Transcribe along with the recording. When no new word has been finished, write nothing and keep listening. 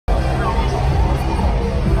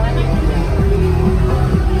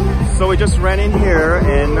we just ran in here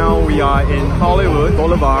and now we are in Hollywood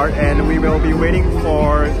Boulevard and we will be waiting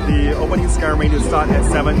for the opening ceremony to start at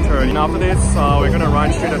 7:30. And after this, we're gonna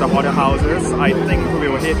run straight to the haunted houses. I think we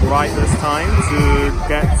will hit right this time to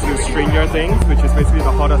get to Stranger Things, which is basically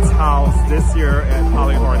the haunted house this year at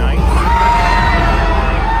Halloween Horror Nights.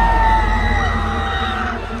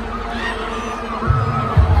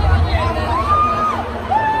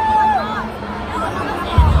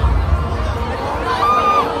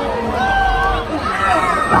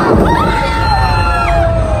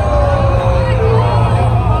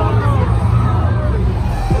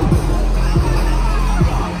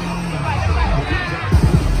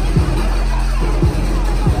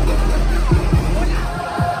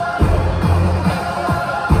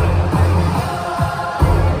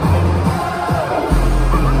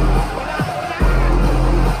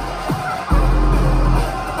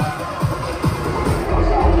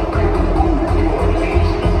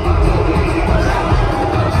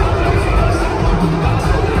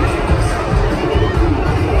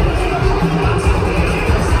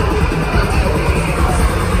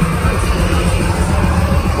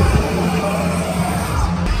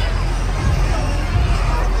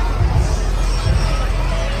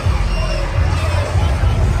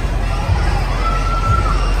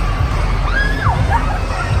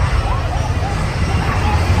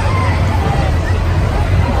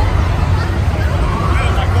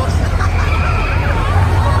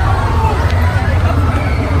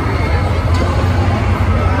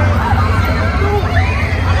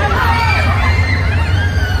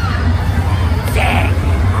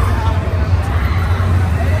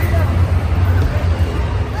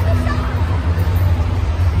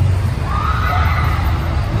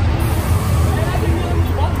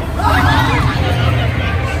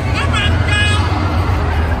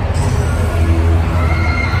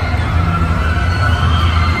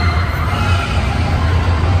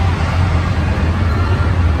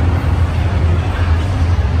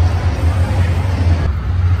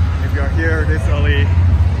 This early,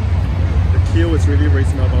 the queue is really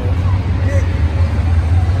reasonable.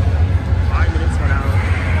 5 minutes for now,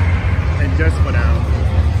 and just for now.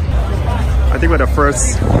 I think we're the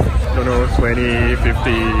first, I don't know, 20,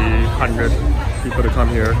 50, 100 people to come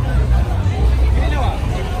here.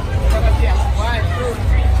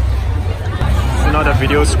 So now the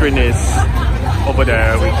video screen is over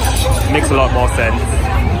there, which makes a lot more sense.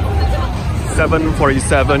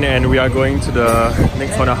 7:47 and we are going to the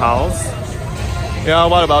next haunted house. Yeah,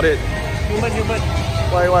 what about it? Human.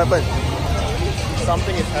 Why, what happened?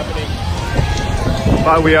 Something is happening.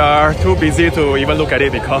 But we are too busy to even look at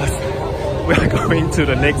it because we are going to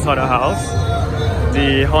the next haunted house,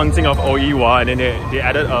 the Haunting of Oiwa, and then they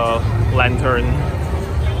added a lantern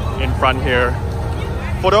in front here.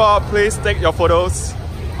 Photo op, please take your photos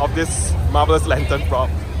of this marvelous lantern prop.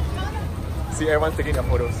 See, everyone's taking their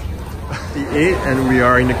photos. The 8 and we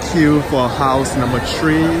are in the queue for house number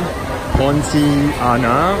 3.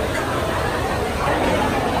 Pontianak.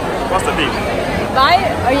 What's the thing? Buy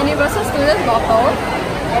a Universal Studios bottle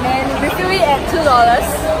and then refill it at $2.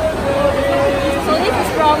 So this is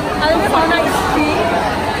from Halloween Horror Nights 3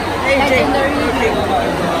 itinerary.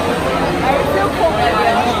 I refill Coke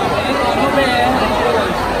earlier.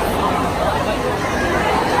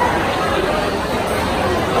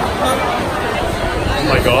 Oh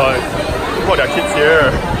my god, look at their kids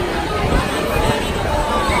here.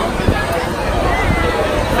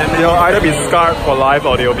 And they'll either be scarred for life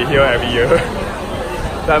or they'll be here every year.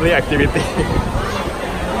 Family activity.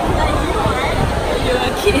 You're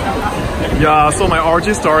a kid. Yeah, so my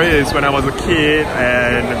origin story is when I was a kid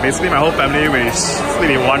and basically my whole family we sleep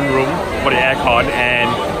in one room for the aircon, and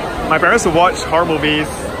my parents would watch horror movies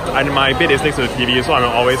and my bed is next to the TV, so I'm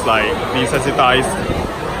always like desensitized.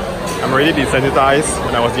 I'm already desensitized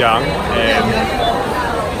when I was young, and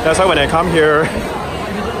that's why when I come here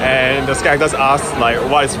and the characters ask like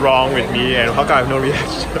what is wrong with me and how come I have no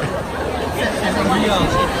reaction.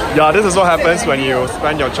 Yeah, this is what happens when you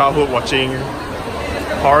spend your childhood watching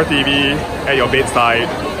horror TV at your bedside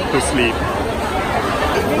to sleep.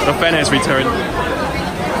 The fan has returned.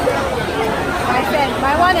 My fan,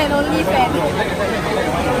 my one and only fan.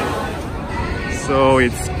 So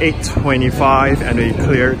it's 8:25 and we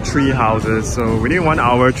cleared 3 houses. So within 1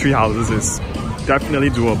 hour, 3 houses is definitely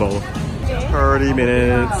doable. 30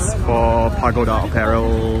 minutes for Pagoda of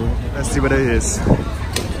Peril. Let's see whether it is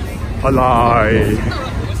alive.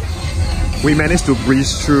 We managed to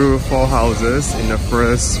breeze through 4 houses in the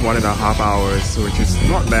first 1.5 hours, which is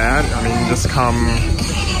not bad. I mean, just come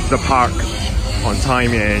to the park on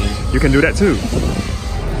time and you can do that too.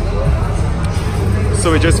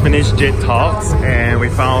 So we just finished Jade Talks and we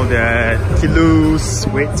found that Killu's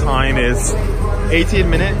wait time is 18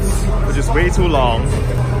 minutes, which is way too long.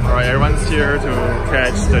 Alright, everyone's here to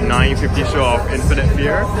catch the 9:50 show of Infinite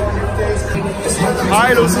Fear.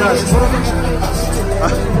 Hi, Lucian!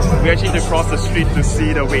 We actually need to cross the street to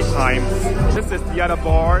see the wait time. This is the other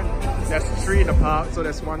board. There's 3 in the park, so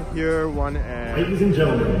there's one here, one and... Ladies and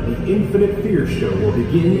gentlemen, the Infinite Fear show will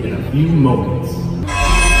begin in a few moments.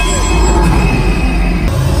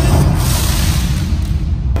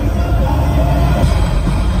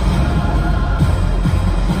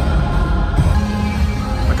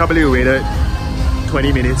 I can't believe we waited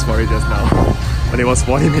 20 minutes for it just now. But it was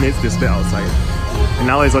 40 minutes display outside. And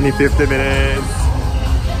now it's only 50 minutes.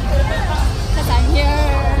 Because I'm here.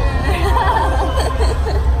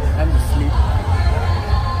 I'm asleep.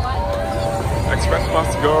 Express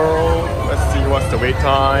Pass Girl. Let's see what's the wait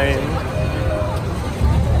time.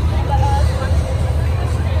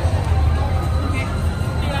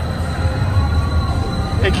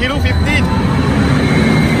 Hey, Kilo 15!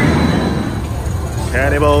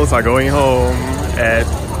 Cannibals are going home at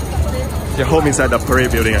their home inside the parade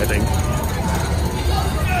building, I think.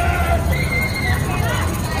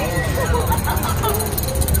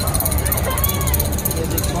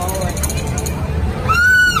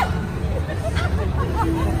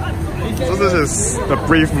 So this is the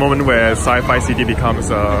brief moment where Sci-Fi City becomes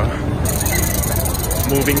a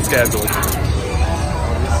moving scare zone.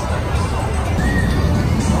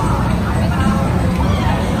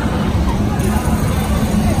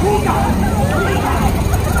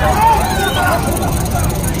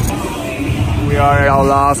 We are at our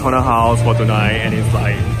last haunted house for tonight and it's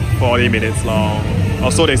like 40 minutes long.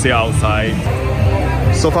 Or so they say outside.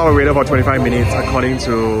 So far we waited for 25 minutes according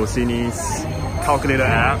to Sydney's calculator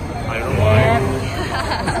app. I don't know why.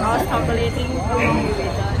 I was calculating how long we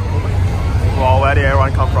waited. Well, where did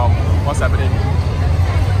everyone come from? What's happening?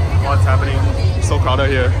 What's happening? It's so crowded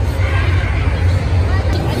here.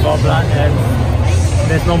 More blood and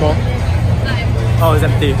there's no more. Oh, it's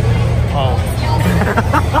empty. Oh.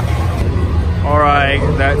 Alright,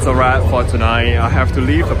 that's a wrap for tonight. I have to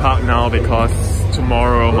leave the park now because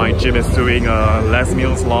tomorrow my gym is doing a less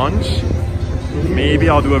meals launch. Maybe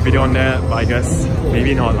I'll do a video on that, but I guess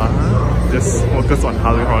maybe not. Just focus on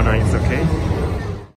Halloween Horror Nights, okay?